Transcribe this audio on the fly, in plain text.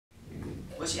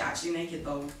Was she actually naked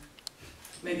though?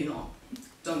 Maybe not.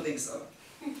 Don't think so.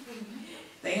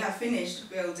 They have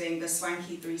finished building the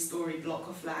swanky 3-story block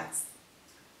of flats,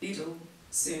 Lidl,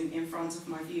 soon in front of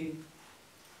my view,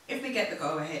 if we get the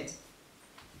go-ahead.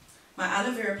 My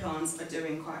aloe vera plants are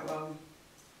doing quite well.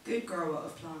 Good grower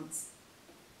of plants.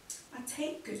 I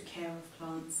take good care of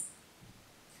plants.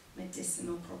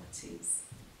 Medicinal properties.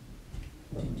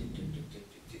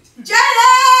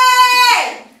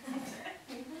 Jenny!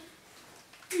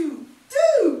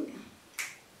 Do!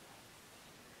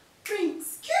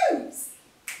 Drinks cubes.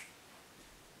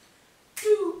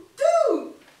 Do!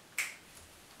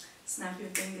 Snap your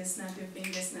fingers, snap your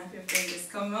fingers, snap your fingers.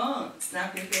 Come on,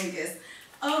 snap your fingers.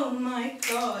 Oh my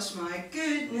gosh, my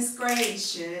goodness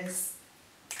gracious.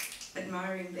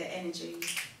 Admiring their energy,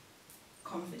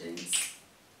 confidence,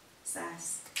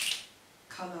 sass,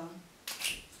 colour,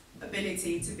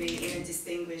 ability to be in a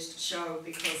distinguished show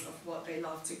because of what they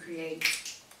love to create.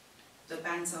 The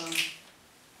banter,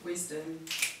 wisdom,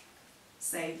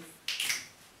 safe,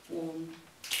 warm,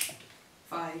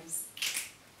 vibes.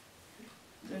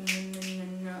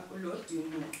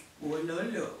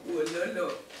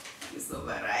 It's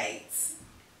alright.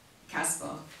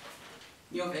 Casper,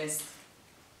 your best.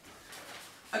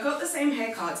 I got the same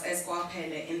haircut as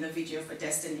Guapele in the video for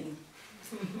Destiny.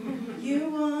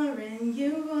 You are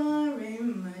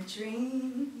in my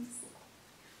dreams,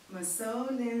 my soul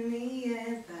in the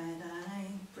air that I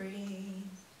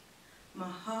breathe, my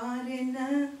heart in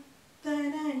the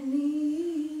that I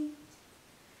need,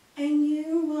 and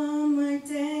you are my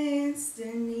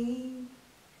destiny.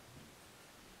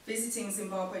 Visiting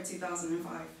Zimbabwe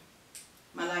 2005,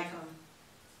 Malaika,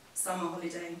 summer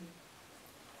holiday.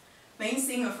 Main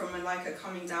singer from Malaika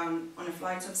coming down on a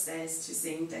flight of stairs to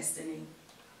sing Destiny.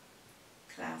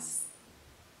 Class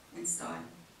and style.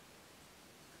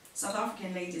 South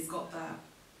African ladies got that.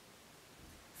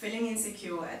 Feeling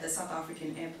insecure at the South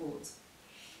African airport.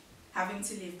 Having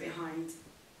to leave behind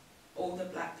all the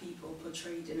black people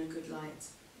portrayed in a good light.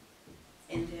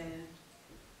 In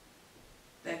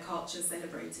their culture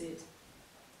celebrated.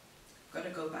 Gotta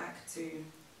go back to,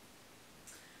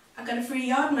 I got a free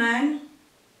yard, man.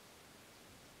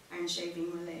 And shaving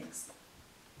my legs.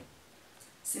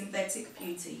 Synthetic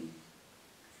beauty.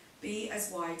 Be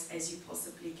as white as you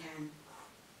possibly can.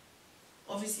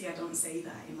 Obviously I don't say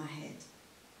that in my head.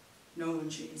 No one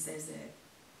truly says it.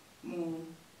 More.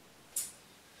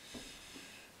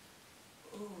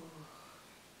 Oh,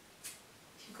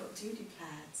 you've got duty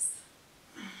plaids.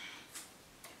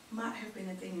 Might have been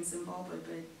a thing in Zimbabwe,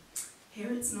 but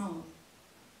here it's not.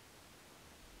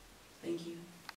 Thank you.